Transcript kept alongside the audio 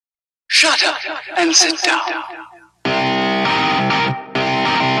Shut up and sit down.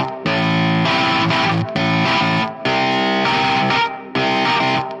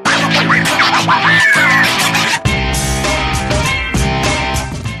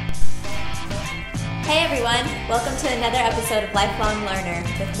 Hey everyone, welcome to another episode of Lifelong Learner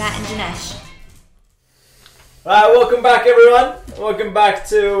with Matt and Janesh. Alright, welcome back everyone. Welcome back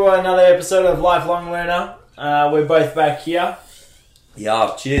to another episode of Lifelong Learner. We're both back here.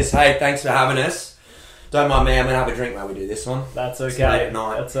 Yeah, cheers. Hey, thanks for having us. Don't mind me, I'm going to have a drink while we do this one. That's okay. It's late at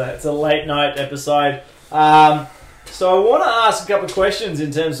night. It's a late night episode. So I want to ask a couple of questions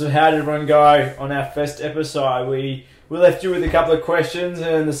in terms of how did everyone go on our first episode. We left you with a couple of questions,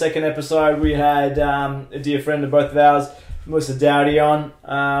 and in the second episode we had a dear friend of both of ours, Melissa Dowdy, on.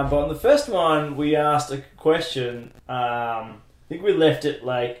 But on the first one we asked a question. I think we left it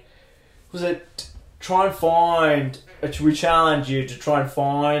like, was it try and find, we challenge you to try and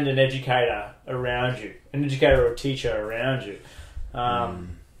find an educator around you, an educator or a teacher around you.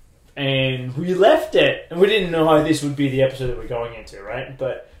 And we left it, and we didn't know how this would be the episode that we're going into, right?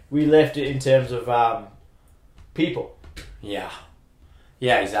 But we left it in terms of people. Yeah,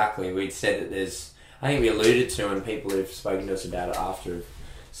 exactly. We'd said that I think we alluded to, and people who've spoken to us about it after have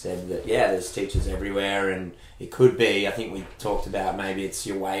said that, there's teachers everywhere, and it could be, I think we talked about maybe it's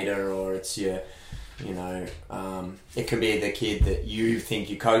your waiter, or it's your, it could be the kid that you think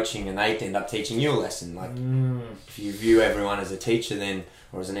you're coaching and they end up teaching you a lesson. Like, if you view everyone as a teacher then,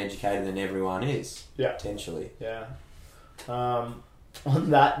 or as an educator, then everyone is, potentially. Yeah. On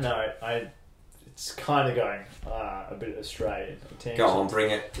that note, it's kind of going a bit astray. Go on, bring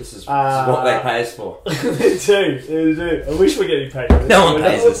it. This is what they pay us for. They do. I wish we're getting paid for this. No one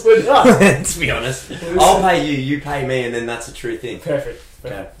pays us. We're not. To be honest. I'll pay you, you pay me, and then that's a true thing. Perfect.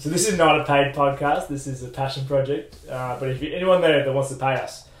 Okay. So this is not a paid podcast. This is a passion project. But if anyone there that wants to pay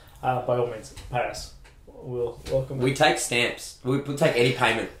us, by all means, pay us. We'll welcome We take stamps. We'll take any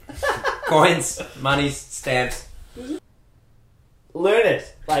payment. Coins, money, stamps. Learners,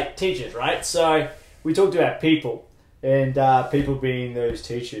 like teachers, right? So we talked about people, and people being those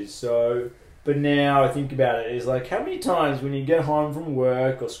teachers. So, but now I think about it is like, how many times when you get home from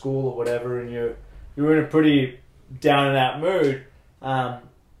work or school or whatever, and you're in a pretty down and out mood, and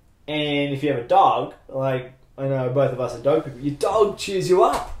if you have a dog, like I know both of us are dog people, your dog cheers you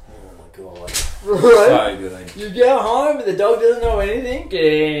up. Oh my god. Right? So good. You get home and the dog doesn't know anything,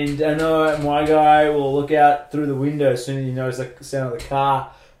 and I know my guy will look out through the window as soon as he knows the sound of the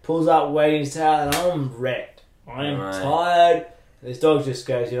car, pulls up, wagging his tail, and I'm wrecked. I'm tired. And this dog just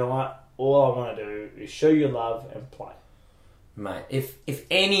goes, you know what? All I want to do is show you love and play. Mate, if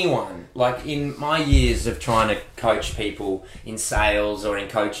anyone, like in my years of trying to coach people in sales or in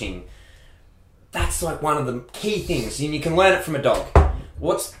coaching, that's like one of the key things, and you can learn it from a dog.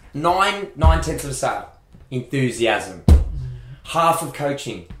 What's 9/10 of a sale? Enthusiasm. Half of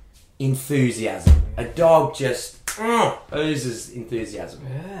coaching, enthusiasm. A dog just oozes enthusiasm.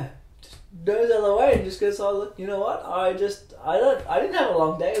 Yeah. Just goes out of the way and just goes, oh look, you know what? I didn't have a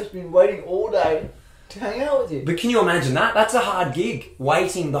long day. I've been waiting all day to hang out with you. But can you imagine that? That's a hard gig.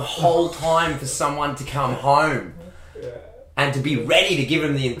 Waiting the whole time for someone to come home. Yeah. And to be ready to give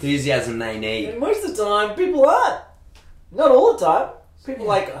them the enthusiasm they need. And most of the time, people aren't. Not all the time. People are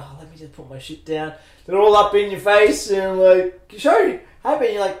like, oh, let me just put my shit down. They're all up in your face and like, show you happy.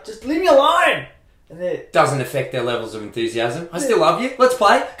 And you're like, just leave me alone. And it doesn't affect their levels of enthusiasm. I still love you. Let's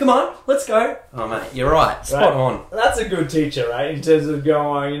play. Come on. Let's go. Oh, mate, you're right. Spot on. That's a good teacher, right? In terms of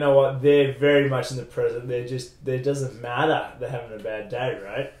going, you know what, they're very much in the present. It doesn't matter. They're having a bad day,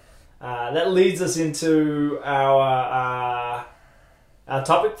 right? That leads us into our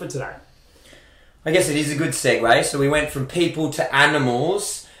topic for today. I guess it is a good segue. So we went from people to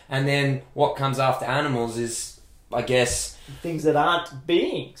animals, and then what comes after animals is, I guess, things that aren't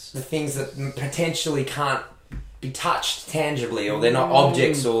beings. The things that potentially can't be touched tangibly, or they're not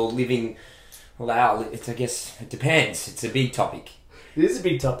objects or living. Well, they are. I guess it depends. It's a big topic. It is a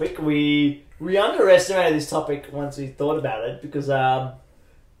big topic. We underestimated this topic once we thought about it, because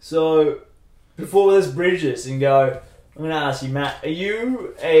so before let's bridge this and go, I'm going to ask you, Matt, are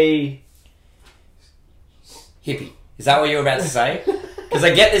you a hippie? Is that what you were about to say? Because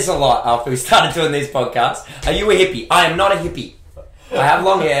I get this a lot after we started doing these podcasts. Are you a hippie? I am not a hippie. I have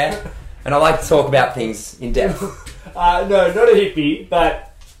long hair, and I like to talk about things in depth. No, not a hippie,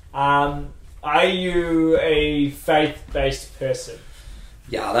 but are you a faith-based person?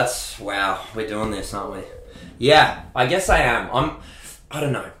 Yeah, wow, we're doing this, aren't we? Yeah, I guess I am. I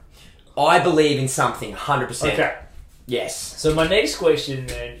don't know. I believe in something 100%. Okay. Yes. So my next question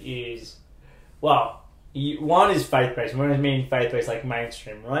then is, well, one is faith-based. When I mean faith-based, like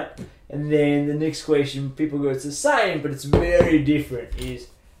mainstream, right? And then the next question, people go, it's the same, but it's very different, is,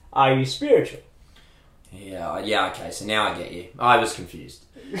 are you spiritual? Yeah, okay, so now I get you. I was confused.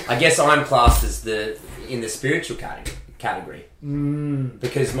 I guess I'm classed as in the spiritual category.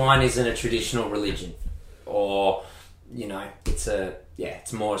 Because mine isn't a traditional religion. Or,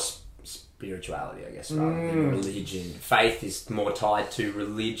 it's more spirituality, I guess, rather than religion. Faith is more tied to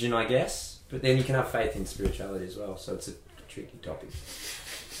religion, I guess. But then you can have faith in spirituality as well, so it's a tricky topic.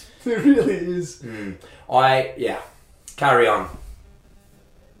 It really is. Carry on.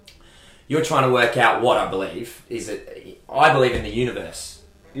 You're trying to work out what I believe. I believe in the universe.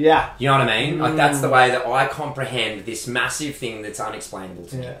 Yeah. You know what I mean? Like, that's the way that I comprehend this massive thing that's unexplainable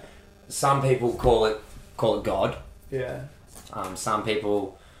to me. Some people call it God. Yeah. Some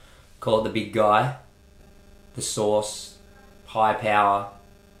people call it the big guy, the source, high power,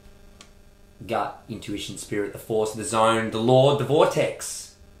 gut, intuition, spirit, the force, the zone, the Lord, the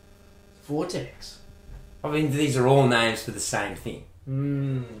vortex. Vortex. I mean, these are all names for the same thing.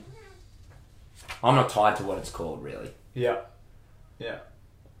 I'm not tied to what it's called, really. Yeah. Yeah.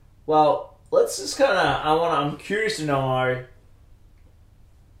 Well, let's just kind of... I'm curious to know...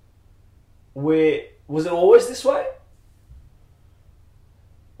 Was it always this way?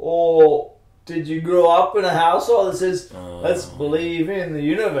 Or did you grow up in a household that says, let's believe in the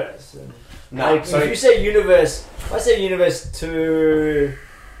universe? And No. if you say universe... I say universe to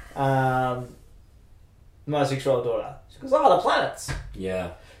my 6-year-old daughter. She goes, the planets.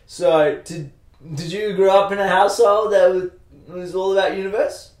 Yeah. So, did you grow up in a household that was all about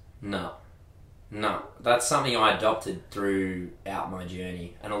universe? No. That's something I adopted throughout my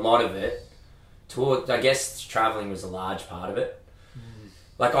journey. And a lot of it, I guess travelling was a large part of it.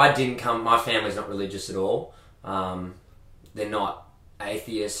 Like, my family's not religious at all. They're not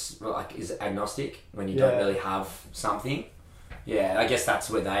atheists, is agnostic, when you don't really have something. Yeah, I guess that's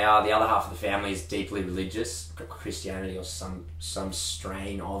where they are. The other half of the family is deeply religious, Christianity or some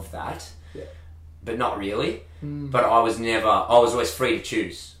strain of that. Yeah. But not really. But I was always free to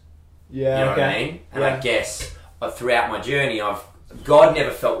choose. Yeah, you know what I mean? And I guess throughout my journey, God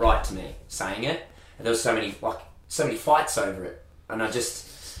never felt right to me saying it. And there was so many fights over it. And I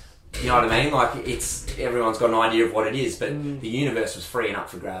just, you know what I mean? Like, everyone's got an idea of what it is, but the universe was free and up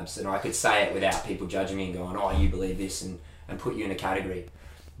for grabs. And I could say it without people judging me and going, you believe this, and put you in a category.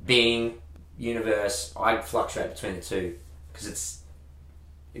 Being, universe, I fluctuate between the two.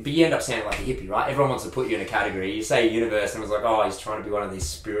 But you end up sounding like a hippie, right? Everyone wants to put you in a category. You say universe, and it's like, he's trying to be one of these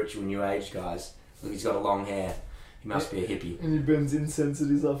spiritual new age guys. Look, he's got a long hair. He must be a hippie. And he burns incense at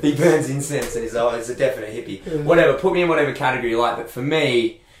his office. He burns incense at his office. He's a definite hippie. Yeah. Whatever, put me in whatever category you like. But for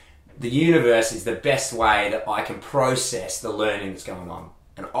me, the universe is the best way that I can process the learning that's going on.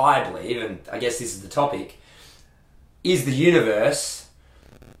 And I believe, and I guess this is the topic, is the universe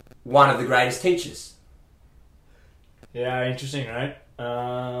one of the greatest teachers? Yeah, interesting, right?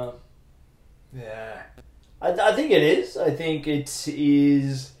 I think it is. I think it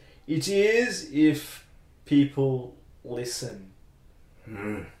is if people listen.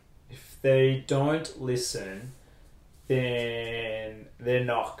 If they don't listen, then they're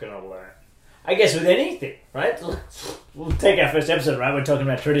not going to learn. I guess with anything, right? We'll take our first episode, right? We're talking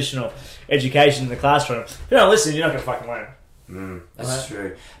about traditional education in the classroom. If you don't listen, you're not going to fucking learn. That's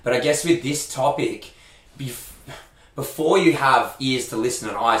true. But I guess with this topic, before you have ears to listen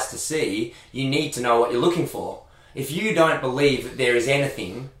and eyes to see, you need to know what you're looking for. If you don't believe that there is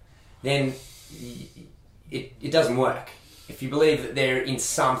anything, then it doesn't work. If you believe that they're in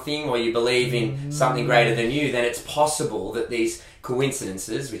something, or you believe in something greater than you, then it's possible that these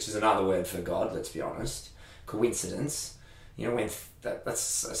coincidences, which is another word for God, let's be honest, coincidence, when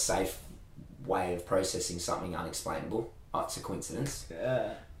that's a safe way of processing something unexplainable. It's a coincidence.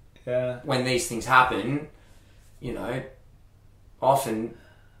 Yeah. When these things happen, often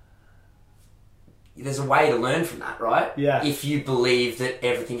there's a way to learn from that, right? Yeah. If you believe that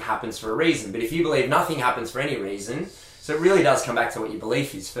everything happens for a reason. But if you believe nothing happens for any reason, so it really does come back to what your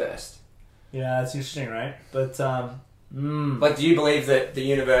belief is first. Yeah, that's interesting, right? But, Like, do you believe that the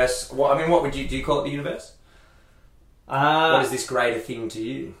universe... what would you... Do you call it the universe? What is this greater thing to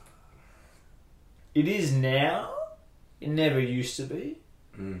you? It is now. It never used to be.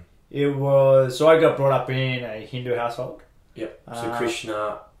 It was... So I got brought up in a Hindu household. Yep. So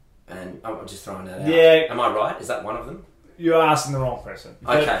Krishna... And I'm just throwing that out. Yeah. Am I right? Is that one of them? You're asking the wrong person.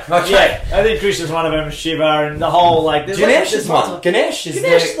 Okay. Yeah, I think Krishna's one of them, Shiva, and the whole, Ganesh is one. Ganesh is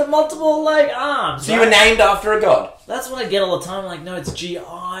the multiple, arms. So you were named after a god? That's what I get all the time. No, it's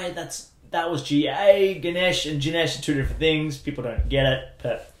G-I, that was G-A, Ganesh and Ganesh are two different things. People don't get it,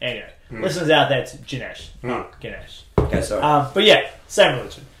 but anyway. Listeners out there, it's Ganesh. Mm. Ganesh. Okay, sorry. But yeah, same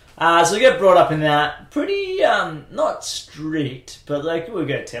religion. So we get brought up in that. Pretty, not strict, but like we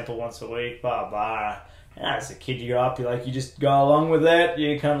go to temple once a week, blah, blah. And as a kid, you grow up, you just go along with it,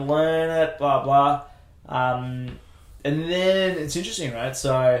 you kind of learn it, blah, blah. And then it's interesting, right?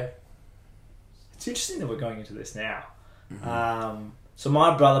 So it's interesting that we're going into this now. So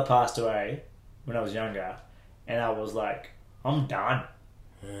my brother passed away when I was younger, and I was like, I'm done.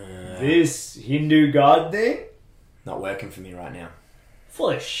 This Hindu god thing, Not working for me right now. full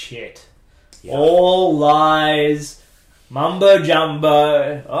of shit. Yeah. All lies, mumbo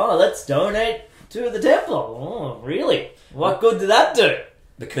jumbo. Oh, let's donate to the temple. Oh, really? What good did that do?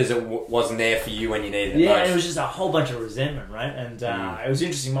 Because it wasn't there for you when you needed it Yeah, most. and it was just a whole bunch of resentment, right? And it was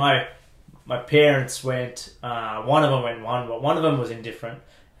interesting. My parents went. One of them went one, but one of them was indifferent,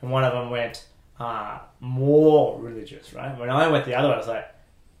 and one of them went more religious, right? When I went the other way, I was like,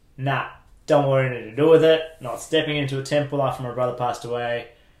 nah, don't want anything to do with it. Not stepping into a temple after my brother passed away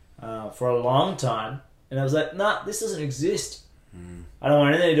for a long time, and I was like, nah, this doesn't exist. I don't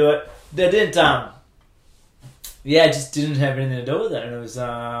want anything to do with it. They didn't. It just didn't have anything to do with it, and it was.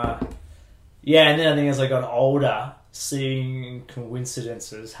 And then I think as I got older, seeing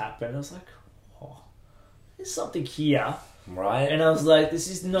coincidences happen, I was like, oh, there's something here. Right? And I was like, this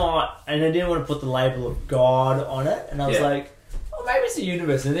is not... And I didn't want to put the label of God on it. And I was like, oh, maybe it's the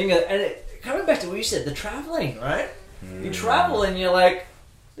universe. And coming back to what you said, the travelling, right? You travel and you're like,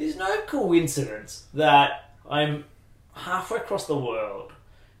 there's no coincidence that I'm halfway across the world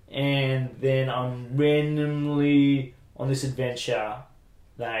and then I'm randomly on this adventure,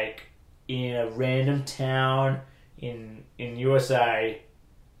 like, in a random town in USA,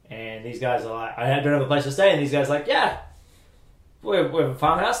 and these guys are like, I don't have a place to stay, and these guys are like, yeah, we have a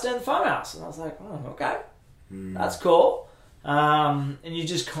farmhouse, stay in the farmhouse. And I was like, oh, okay, that's cool. And you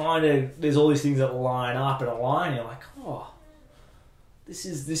just kind of, there's all these things that line up in a line, you're like, oh, this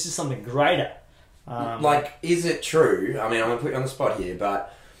is something greater. Is it true? I mean, I'm going to put you on the spot here,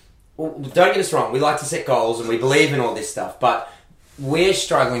 but don't get us wrong, we like to set goals and we believe in all this stuff, but we're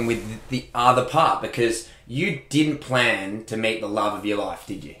struggling with the other part because you didn't plan to meet the love of your life,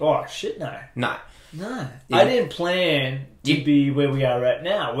 did you? Oh, shit, no. No. No. Yeah. I didn't plan to be where we are right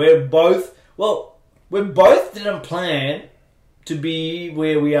now. We both didn't plan to be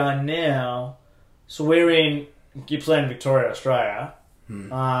where we are now. So we're in Gippsland, Victoria, Australia,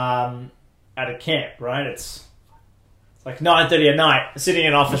 at a camp, right? It's like 9:30 at night, sitting in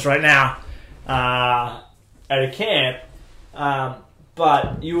an office right now at a camp.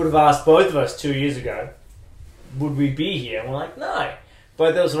 But you would have asked both of us 2 years ago, would we be here? And we're like, no.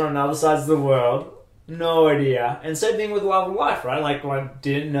 Both of us were on other sides of the world. No idea. And same thing with love of life, right? Like, I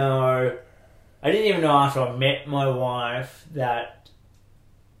didn't even know after I met my wife that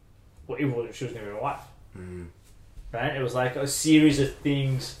she was going to be my wife. Right? It was like a series of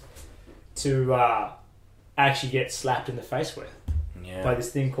things to actually get slapped in the face with by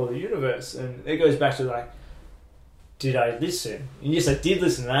this thing called the universe. And it goes back to like, did I listen? And yes, I did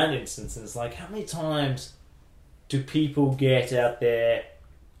listen in that instance. And it's like, how many times do people get out there,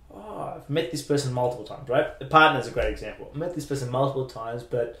 oh, I've met this person multiple times, right? The partner's a great example. I've met this person multiple times,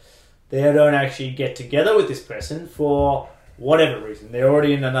 but they don't actually get together with this person for whatever reason. They're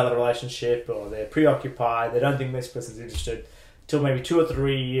already in another relationship, or they're preoccupied. They don't think this person's interested till maybe 2 or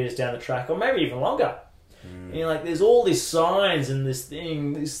 3 years down the track, or maybe even longer. And you're like, there's all these signs and this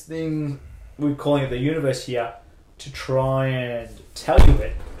thing, we're calling it the universe here, to try and tell you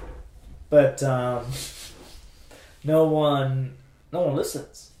it. But no one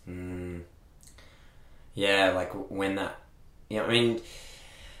listens. Yeah, like when that... I mean,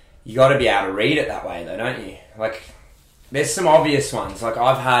 you got to be able to read it that way though, don't you? Like, there's some obvious ones. Like,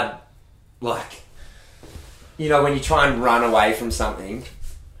 I've had, like, when you try and run away from something,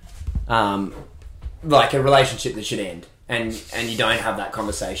 like a relationship that should end, and you don't have that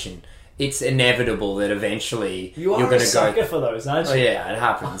conversation, it's inevitable that eventually you're going to go... You're a sucker for those, aren't you? Oh, yeah, it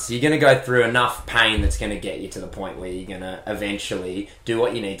happens. You're going to go through enough pain that's going to get you to the point where you're going to eventually do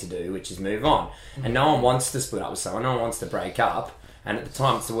what you need to do, which is move on. And no one wants to split up with someone. No one wants to break up. And at the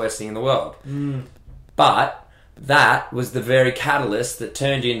time, it's the worst thing in the world. But that was the very catalyst that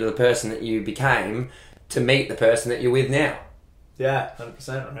turned you into the person that you became to meet the person that you're with now. Yeah,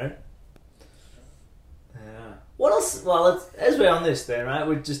 100%, right? Yeah. What else? Well, as we're on this then, right?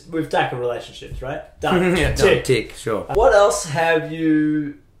 We've tackled relationships, right? Done. Yeah, done. Tick, sure. What else have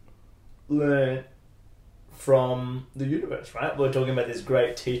you learned from the universe, right? We're talking about this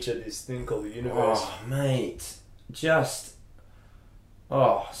great teacher, this thing called the universe. Oh, mate. Just...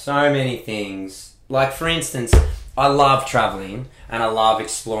 oh, so many things. Like, for instance, I love travelling and I love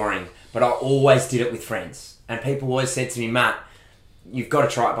exploring. but I always did it with friends. And people always said to me, Matt, you've got to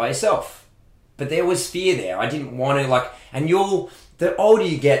try it by yourself. But there was fear there. I didn't want to, and the older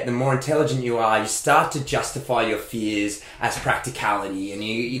you get, the more intelligent you are, you start to justify your fears as practicality, and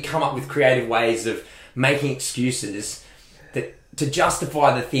you come up with creative ways of making excuses to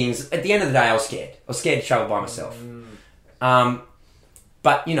justify the things. At the end of the day, I was scared. I was scared to travel by myself.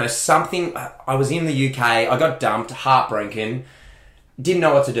 But, I was in the UK, I got dumped, heartbroken, didn't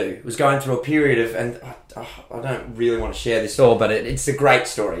know what to do. Was going through a period of, and I don't really want to share this all, but it's a great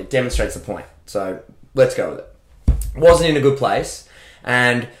story. It demonstrates the point. So let's go with it. Wasn't in a good place,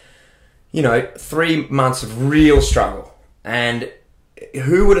 and 3 months of real struggle. And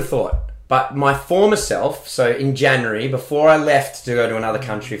who would have thought? But my former self, so in January, before I left to go to another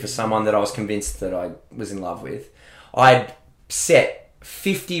country for someone that I was convinced that I was in love with, I'd set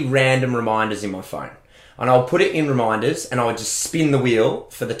 50 random reminders in my phone. And I would put it in reminders, and I would just spin the wheel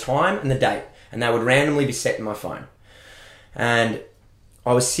for the time and the date, and they would randomly be set in my phone. And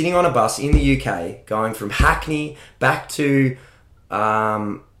I was sitting on a bus in the UK, going from Hackney back to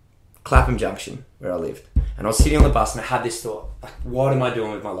Clapham Junction, where I lived. And I was sitting on the bus, and I had this thought, what am I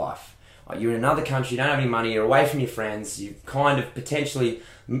doing with my life? You're in another country, you don't have any money, you're away from your friends, you've kind of potentially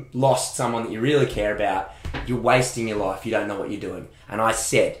lost someone that you really care about, you're wasting your life, you don't know what you're doing. And I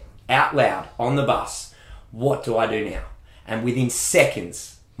said, out loud, on the bus, what do I do now? And within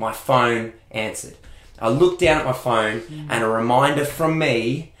seconds, my phone answered. I looked down at my phone, and a reminder from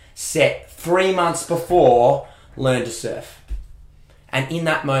me set 3 months before, learn to surf. And in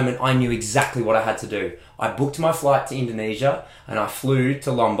that moment, I knew exactly what I had to do. I booked my flight to Indonesia, and I flew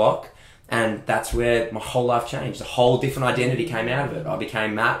to Lombok, and that's where my whole life changed. A whole different identity came out of it. I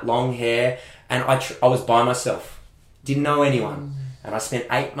became Matt, long hair, and I was by myself. Didn't know anyone. And I spent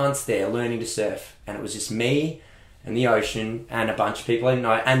 8 months there learning to surf. And it was just me and the ocean and a bunch of people I didn't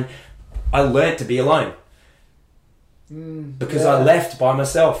know. And I learnt to be alone. Because I left by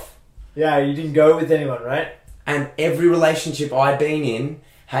myself. Yeah, you didn't go with anyone, right? And every relationship I'd been in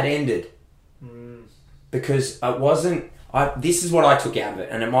had ended. Because it wasn't... this is what I took out of it.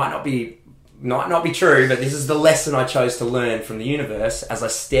 And it might not be true, but this is the lesson I chose to learn from the universe as I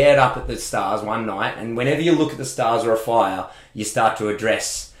stared up at the stars one night. And whenever you look at the stars or a fire, you start to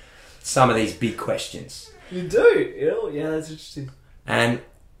address some of these big questions. You do? Yeah, that's interesting. And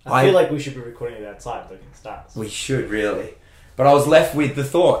I feel like we should be recording it outside looking at stars. We should, really. But I was left with the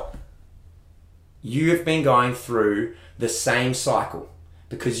thought, you have been going through the same cycle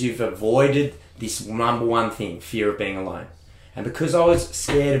because you've avoided this number one thing, fear of being alone. And because I was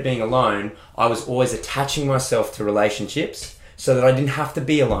scared of being alone, I was always attaching myself to relationships so that I didn't have to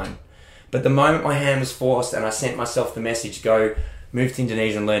be alone. But the moment my hand was forced and I sent myself the message, go move to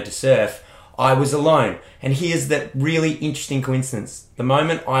Indonesia and learn to surf, I was alone. And here's that really interesting coincidence. The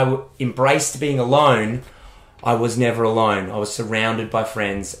moment I embraced being alone, I was never alone. I was surrounded by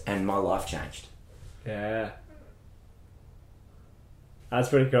friends and my life changed. Yeah. That's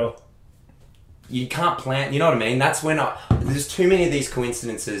pretty cool. You can't plan, you know what I mean? That's when there's too many of these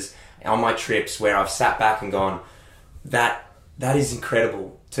coincidences on my trips where I've sat back and gone, that is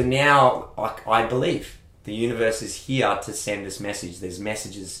incredible. So now I believe the universe is here to send us message. There's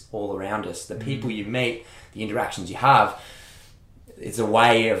messages all around us. The people you meet, the interactions you have, it's a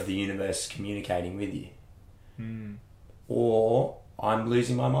way of the universe communicating with you. Or I'm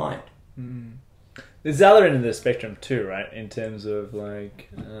losing my mind. There's the other end of the spectrum too, right? In terms of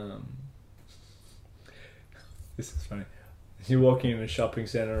this is funny. You're walking in a shopping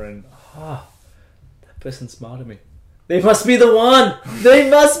centre and that person smiled at me. They must be the one. They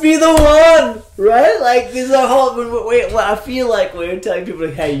must be the one, right? Like there's a whole. I feel like we're telling people,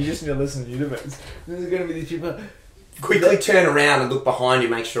 like, hey, you just need to listen to the universe. There's going to be these people. Quickly turn around and look behind you,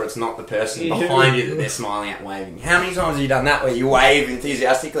 make sure it's not the person behind you that they're smiling at and waving. How many times have you done that where you wave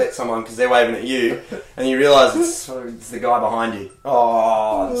enthusiastically at someone because they're waving at you and you realise it's the guy behind you?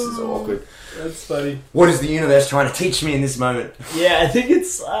 Oh, this is awkward. That's funny. What is the universe trying to teach me in this moment? Yeah, I think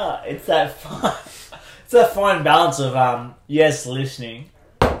it's that fine, it's that fine balance of yes, listening,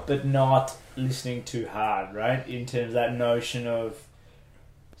 but not listening too hard, right? In terms of that notion of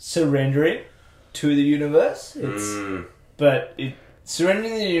surrendering to the universe. But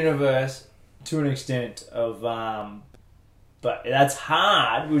surrendering to the universe to an extent of but that's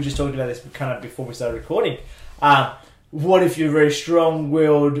hard. We were just talking about this kind of before we started recording. What if you're very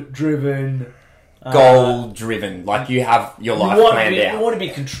strong-willed, driven, goal-driven, like you have your life planned out? You want to be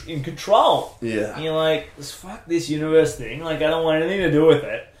in control. Yeah. And you're like, fuck this universe thing. Like, I don't want anything to do with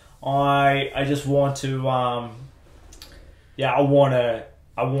it. I just want to.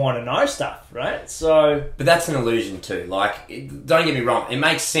 I I want to know stuff, right? So, But that's an illusion too. Like, don't get me wrong. It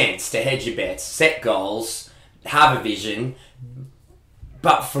makes sense to hedge your bets, set goals, have a vision.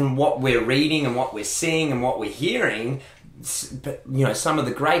 But from what we're reading and what we're seeing and what we're hearing, but some of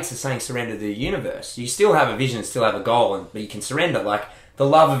the greats are saying surrender to the universe. You still have a vision, still have a goal, but you can surrender. Like the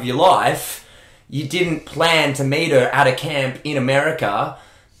love of your life, you didn't plan to meet her at a camp in America.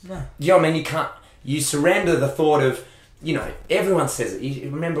 No. You know what I mean? You can't. You surrender the thought of, everyone says it. You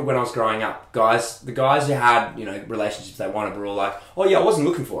remember when I was growing up, the guys who had, relationships they wanted were all like, oh yeah, I wasn't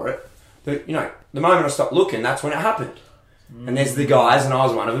looking for it. But, the moment I stopped looking, that's when it happened. And there's the guys, and I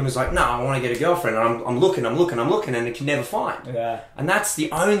was one of them, who's like, no, I want to get a girlfriend, and I'm looking, and it can never find. yeah. And that's the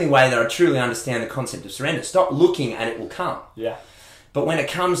only way that I truly understand the concept of surrender. Stop looking and it will come. Yeah. But when it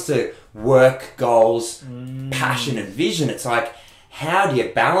comes to work, goals, passion and vision, it's like, how do you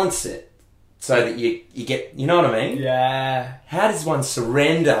balance it so that you get, you know what I mean? Yeah. How does one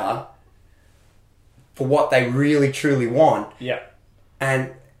surrender for what they really truly want? Yeah.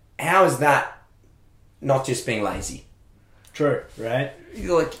 And how is that not just being lazy? True, right?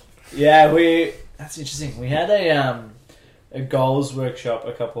 You're like, Yeah, that's interesting. We had a goals workshop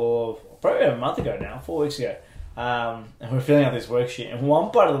probably a month ago now, 4 weeks ago. And we're filling out this worksheet. And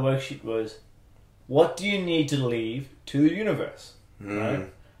one part of the worksheet was, what do you need to leave to the universe? Right?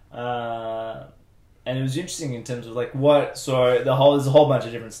 And it was interesting in terms of like there's a whole bunch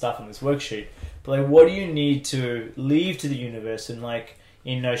of different stuff in this worksheet. But like, what do you need to leave to the universe? And like,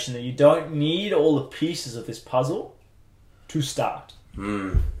 in notion that you don't need all the pieces of this puzzle to start.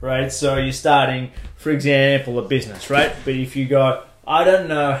 Right? So you're starting, for example, a business, right? But if you go, I don't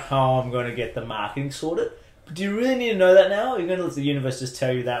know how I'm going to get the marketing sorted, but do you really need to know that now? Or you're going to let the universe just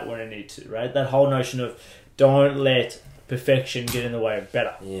tell you that when it needs to, right? That whole notion of don't let perfection get in the way of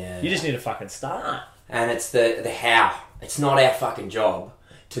better. Yeah. You just need to fucking start. And it's the how. It's not our fucking job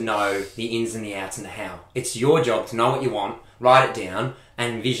to know the ins and the outs and the how. It's your job to know what you want, write it down,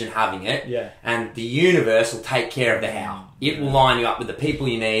 and envision having it. Yeah. And the universe will take care of the how. It will line you up with the people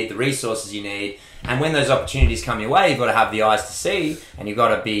you need, the resources you need. And when those opportunities come your way, you've got to have the eyes to see, and you've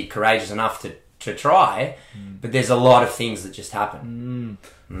got to be courageous enough to try. But there's a lot of things that just happen.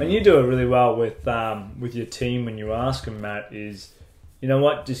 And you do it really well with your team when you ask them, Matt, is, you know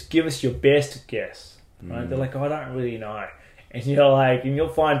what, just give us your best guess. Right? They're like, oh, I don't really know. And you're like, and you'll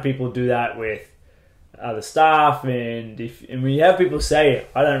find people do that with other staff, and when you have people say,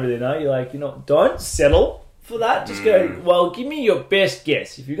 I don't really know, you're like, don't settle for that. Just go, well, give me your best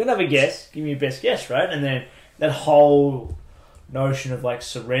guess. If you're going to have a guess, give me your best guess, right? And then that whole notion of like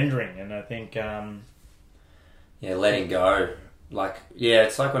surrendering, and I think... letting go. Like,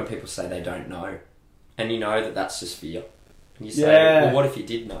 it's like when people say they don't know, and you know that that's just fear. And you say, well, what if you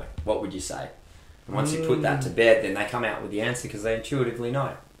did know? What would you say? And once you put that to bed, then they come out with the answer because they intuitively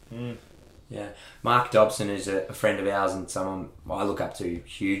know. Yeah. Mark Dobson is a friend of ours and someone I look up to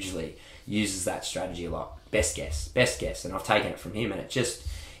hugely, uses that strategy a lot. Best guess. And I've taken it from him, and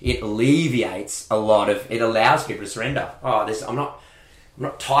it alleviates a lot of, it allows people to surrender. I'm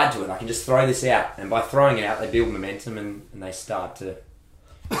not tied to it. I can just throw this out. And by throwing it out, they build momentum and they start to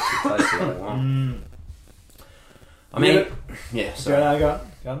get close to what they want. I mean, sorry. Go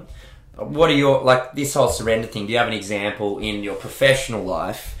on. What are your, like, this whole surrender thing, do you have an example in your professional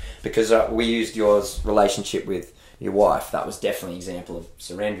life? Because we used your relationship with your wife. That was definitely an example of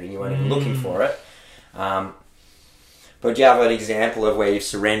surrendering. You weren't even looking for it. But do you have an example of where you've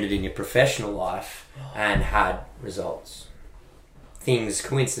surrendered in your professional life and had results?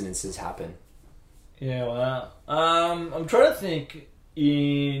 Coincidences happen. Yeah, well, I'm trying to think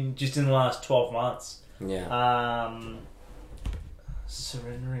in the last 12 months. Yeah.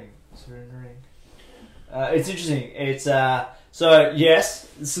 Surrendering. It's interesting. It's so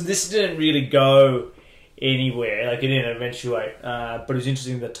this didn't really go anywhere. Like, it didn't eventuate. But it was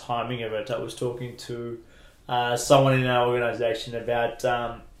interesting the timing of it. I was talking to someone in our organisation about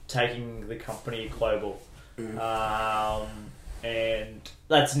taking the company global. And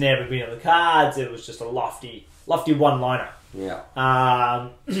that's never been on the cards. It was just a lofty one-liner. Yeah.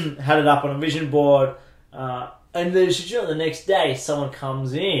 Had it up on a vision board. And the next day, someone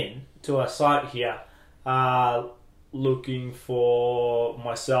comes in to our site here looking for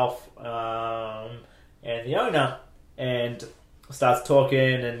myself and the owner, and starts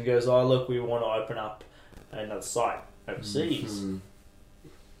talking and goes, oh, look, we want to open up another site overseas.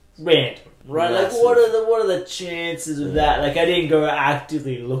 Random, right? Massive. Like, what are the chances of that? Like, I didn't go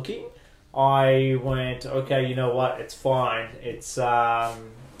actively looking. I went, okay, you know what? It's fine. It's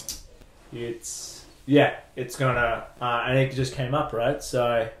gonna, and it just came up, right?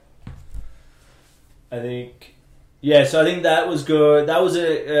 So I think Yeah, so I think that was good. That was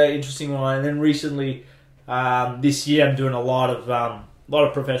a interesting one. And then recently, this year, I'm doing a lot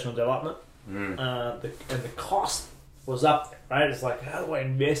of professional development. And the cost was up there, right? It's like, how do I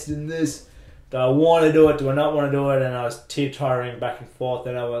invest in this? Do I want to do it? Do I not want to do it? And I was teetering back and forth,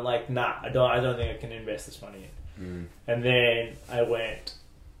 and I went like, nah, I don't think I can invest this money in. And then I went,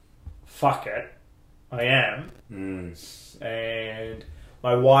 fuck it, I am. And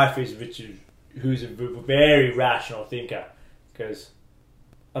my wife who's a very rational thinker, because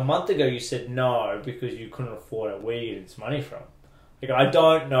a month ago you said no because you couldn't afford it. Where you get this money from? Like, I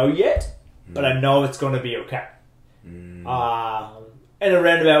don't know yet, but I know it's going to be okay. In a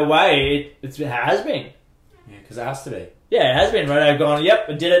roundabout way, it has been. Yeah, because it has to be. Yeah, it has been, right? I've gone, yep,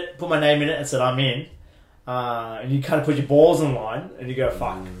 I did it, put my name in it and said I'm in. And you kind of put your balls in line and you go,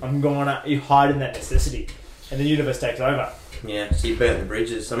 fuck, I'm going to, you hide in that necessity. And the universe takes over. Yeah, so you burn the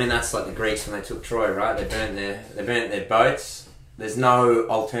bridges. I mean, that's like the Greeks when they took Troy, right? They burnt their boats. There's no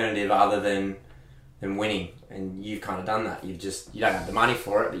alternative other than winning. And you've kind of done that. You don't have the money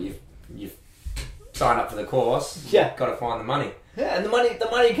for it, but you've signed up for the course. Yeah. You've got to find the money. Yeah, and the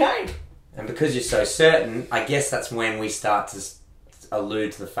money came. And because you're so certain, I guess that's when we start to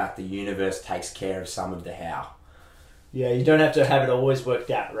allude to the fact the universe takes care of some of the how. Yeah, you don't have to have it always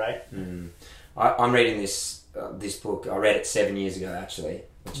worked out, right? I'm reading this book. I read it 7 years ago, actually,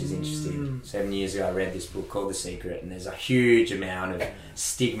 which is interesting. 7 years ago, I read this book called The Secret, and there's a huge amount of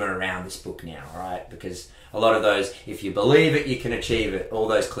stigma around this book now, right? Because a lot of those, if you believe it, you can achieve it. All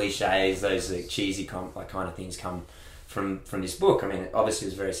those cliches, those cheesy kind of things come from this book. I mean, obviously it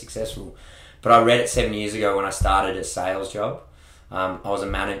was very successful. But I read it 7 years ago when I started a sales job. I was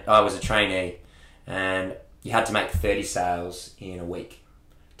a trainee, and you had to make 30 sales in a week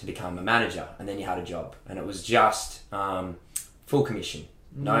to become a manager, and then you had a job. And it was just full commission.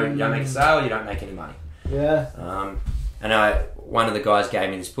 No, you don't make a sale, you don't make any money. Yeah. And one of the guys gave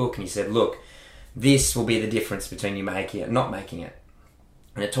me this book, and he said, look, this will be the difference between you making it and not making it.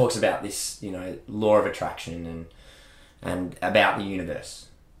 And it talks about this, law of attraction and about the universe.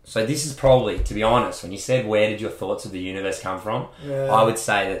 So this is probably, to be honest, when you said where did your thoughts of the universe come from, I would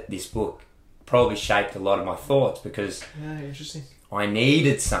say that this book probably shaped a lot of my thoughts, because interesting. I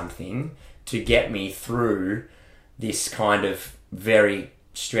needed something to get me through this kind of very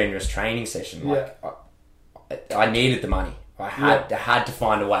strenuous training session. Like, I needed the money. I had to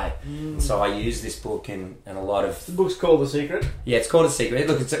find a way. So I used this book and a lot of... The book's called The Secret? Yeah, it's called The Secret.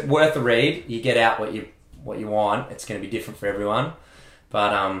 Look, it's worth a read. You get out what you want. It's going to be different for everyone.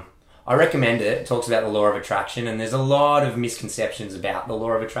 But I recommend it. It talks about the law of attraction, and there's a lot of misconceptions about the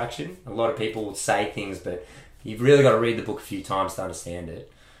law of attraction. A lot of people will say things, but you've really got to read the book a few times to understand it.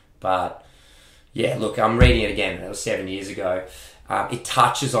 But yeah, look, I'm reading it again. It was 7 years ago. It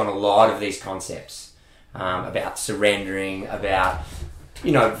touches on a lot of these concepts about surrendering, about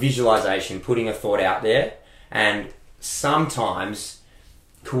visualization, putting a thought out there, and sometimes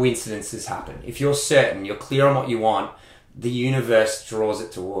coincidences happen. If you're certain, you're clear on what you want, the universe draws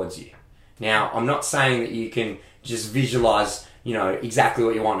it towards you. Now, I'm not saying that you can just visualize, exactly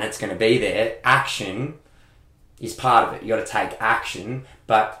what you want and it's going to be there. Action is part of it. You got to take action,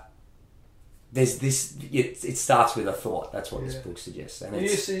 but there's this. It starts with a thought. That's what this book suggests. And you're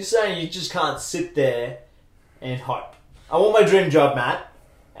saying you just can't sit there and hope. I want my dream job, Matt,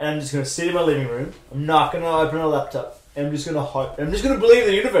 and I'm just going to sit in my living room. I'm not going to open a laptop. And I'm just going to hope. I'm just going to believe in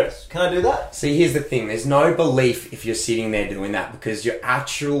the universe. Can I do that? See, here's the thing. There's no belief if you're sitting there doing that, because your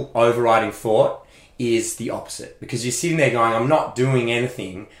actual overriding thought is the opposite. Because you're sitting there going, I'm not doing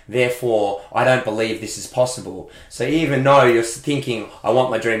anything, therefore I don't believe this is possible. So even though you're thinking, I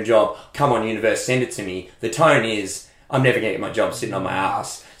want my dream job, come on universe, send it to me, the tone is, I'm never going to get my job sitting on my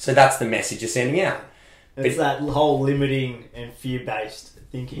ass. So that's the message you're sending out. It's that whole limiting and fear-based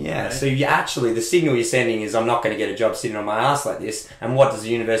thinking. Yeah, so the signal you're sending is, I'm not going to get a job sitting on my ass like this. And what does the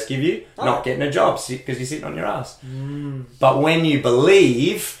universe give you? Not getting a job because you're sitting on your ass. But when you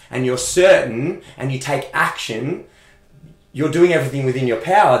believe and you're certain and you take action, you're doing everything within your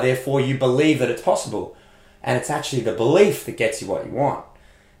power. Therefore, you believe that it's possible. And it's actually the belief that gets you what you want.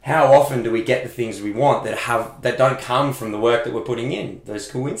 How often do we get the things we want that don't come from the work that we're putting in? Those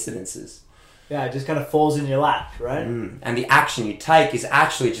coincidences. Yeah, it just kind of falls in your lap, right? And the action you take is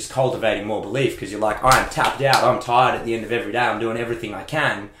actually just cultivating more belief, because you're like, I'm tapped out, I'm tired at the end of every day, I'm doing everything I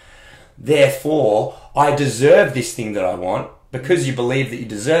can. Therefore, I deserve this thing that I want. Because you believe that you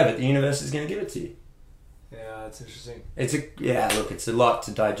deserve it, the universe is going to give it to you. Yeah, that's interesting. It's a lot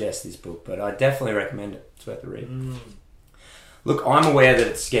to digest, this book, but I definitely recommend it. It's worth a read. Look, I'm aware that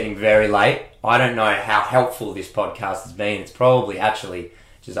it's getting very late. I don't know how helpful this podcast has been. It's probably actually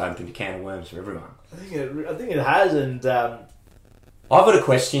just opened a can of worms for everyone. I think it has, and I've got a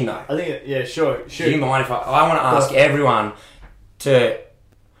question though. I think sure. Do you mind if I want to ask everyone to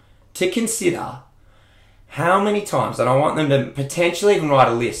consider how many times, and I want them to potentially even write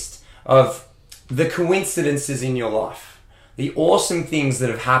a list of the coincidences in your life, the awesome things that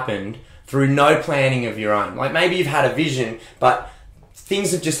have happened through no planning of your own. Like maybe you've had a vision, but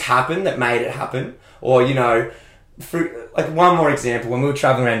things have just happened that made it happen. Or, you know, like one more example, when we were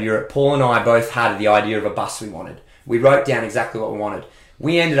traveling around Europe, Paul and I both had the idea of a bus we wanted. We wrote down exactly what we wanted.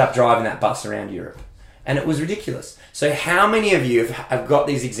 We ended up driving that bus around Europe. And it was ridiculous. So how many of you have got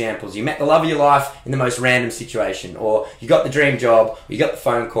these examples? You met the love of your life in the most random situation, or you got the dream job, or you got the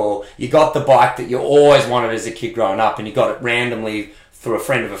phone call, you got the bike that you always wanted as a kid growing up, and you got it randomly through a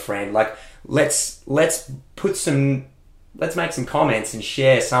friend of a friend. Like, let's make some comments and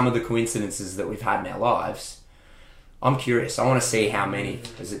share some of the coincidences that we've had in our lives. I'm curious. I want to see how many.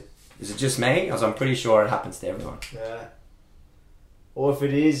 Is it just me? Because I'm pretty sure it happens to everyone. Yeah. Or if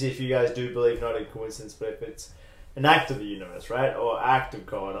it is, if you guys do believe not in coincidence, but if it's an act of the universe, right? Or act of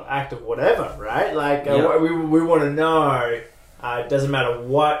God, or act of whatever, right? Like, we want to know, it doesn't matter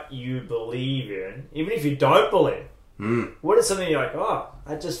what you believe in, even if you don't believe. What is something you're like, oh,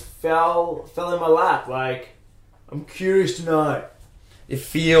 I just fell in my lap, like, I'm curious to know. It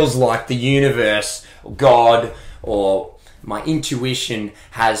feels like the universe, or God, or my intuition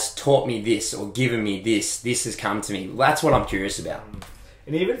has taught me this or given me this. This has come to me. That's what I'm curious about.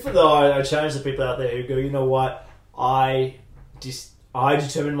 And even for I challenge the people out there who go, you know what, I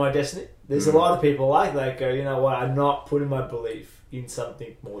determine my destiny. There's a lot of people like that go, you know what, I'm not putting my belief in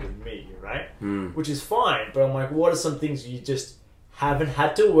something more than me, right? Which is fine. But I'm like, what are some things you just haven't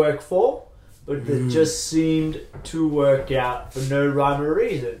had to work for, but that just seemed to work out for no rhyme or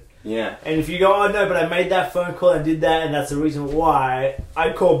reason? Yeah. And if you go, oh no, but I made that phone call and did that, and that's the reason why,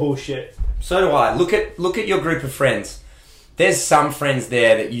 I call bullshit. So do I. Look at your group of friends. There's some friends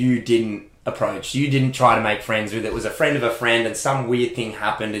there that you didn't approach. You didn't try to make friends with. It was a friend of a friend, and some weird thing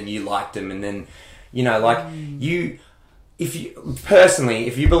happened, and you liked them, and then, you know, like if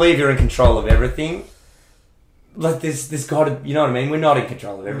you believe you're in control of everything, like there's got to, you know what I mean? We're not in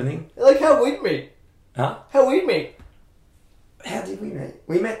control of everything. Like how we'd meet. Huh? How we'd meet. How did we meet?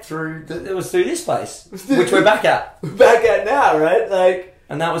 We met through it was through this place, which we're back at. We're back at now, right? Like,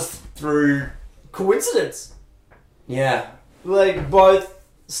 and that was through coincidence. Yeah. Like, both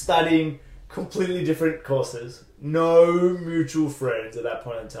studying completely different courses. No mutual friends at that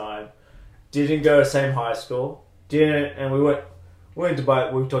point in time. Didn't go to the same high school. And we went to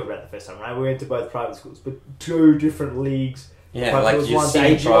both, we talked about that the first time, right? We went to both private schools, but two different leagues. Yeah, like one's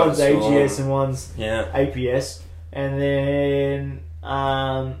AGS and one's yeah. APS. And then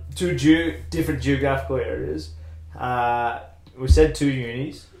two different geographical areas. We said two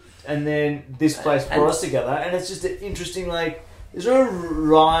unis. And then this place brought us together. And it's just an interesting, like, there's no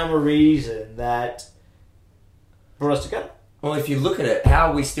rhyme or reason that brought us together. Well, if you look at it,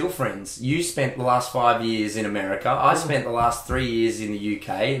 how are we still friends? You spent the last 5 years in America. I spent the last 3 years in the UK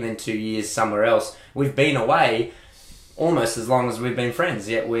and then 2 years somewhere else. We've been away almost as long as we've been friends,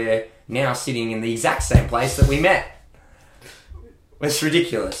 yet we're now sitting in the exact same place that we met. It's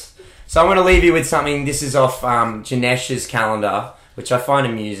ridiculous. So I'm going to leave you with something. This is off Janesh's calendar, which I find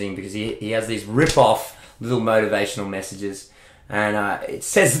amusing because he has these rip-off little motivational messages. And it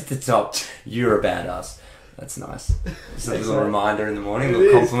says at the top, "You're a badass." That's nice. Just a little reminder in the morning, a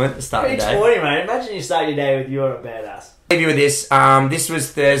little compliment to start the day. Each morning, mate. Imagine you start your day with "You're a badass." I'll leave you with this. This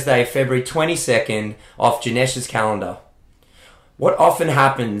was Thursday, February 22nd, off Janesh's calendar. What often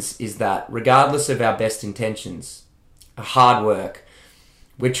happens is that, regardless of our best intentions, hard work,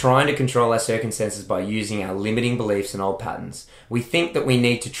 we're trying to control our circumstances by using our limiting beliefs and old patterns. We think that we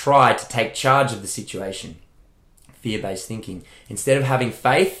need to try to take charge of the situation. Fear-based thinking. Instead of having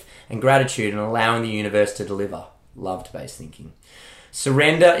faith and gratitude and allowing the universe to deliver. Love-based thinking.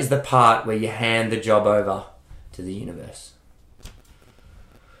 Surrender is the part where you hand the job over to the universe.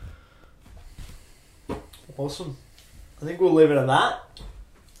 Awesome. I think we'll leave it at that.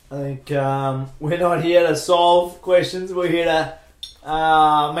 I think we're not here to solve questions. We're here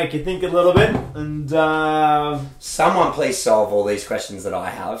to make you think a little bit. And someone please solve all these questions that I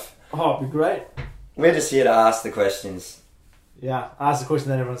have. Oh, it'd be great. We're just here to ask the questions. Yeah, ask the question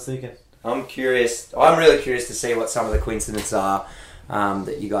that everyone's thinking. I'm curious. I'm really curious to see what some of the coincidences are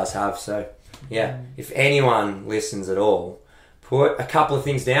that you guys have. So, yeah, if anyone listens at all, put a couple of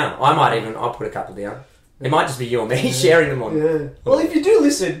things down. I'll put a couple down. It might just be you or me sharing them on. Yeah. Well, if you do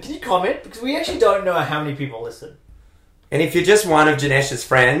listen, can you comment? Because we actually don't know how many people listen. And if you're just one of Janesh's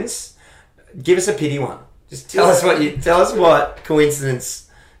friends, give us a pity one. Just tell us what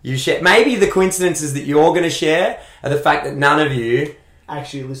coincidence You share. Maybe the coincidences that you're going to share are the fact that none of you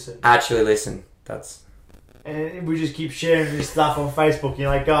Actually listen. That's And we just keep sharing this stuff on Facebook. You're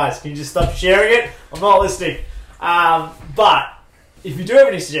like, guys, can you just stop sharing it? I'm not listening. But if you do have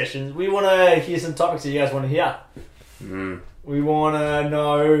any suggestions, we want to hear some topics that you guys want to hear. We want to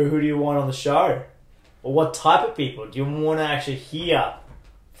know, who do you want on the show? Or what type of people? Do you want to actually hear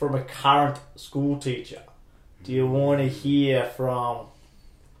from a current school teacher? Do you want to hear from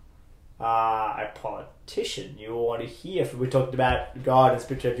a politician? You want to hear from, we talked about guidance,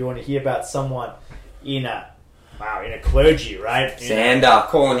 but do you want to hear about someone in a clergy, right? Xander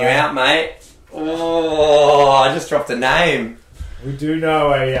calling you out, mate. Oh, I just dropped a name. We do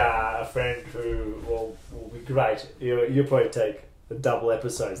know a friend who will be great. You'll probably take the double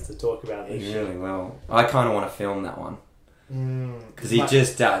episodes to talk about this. He really will. I kind of want to film that one. Because he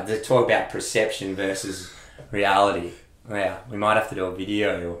just they talk about perception versus reality. Yeah, we might have to do a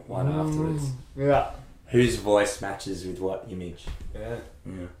video or one afterwards. Yeah. Whose voice matches with what image? Yeah.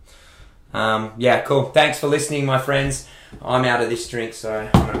 Yeah, cool. Thanks for listening, my friends. I'm out of this drink, so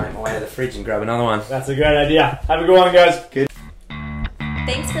I'm going to make my way to the fridge and grab another one. That's a great idea. Have a good one, guys. Good.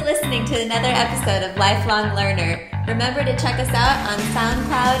 Thanks for listening to another episode of Lifelong Learner. Remember to check us out on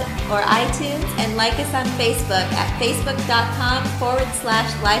SoundCloud or iTunes and like us on Facebook at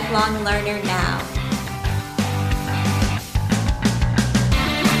facebook.com/lifelonglearner now.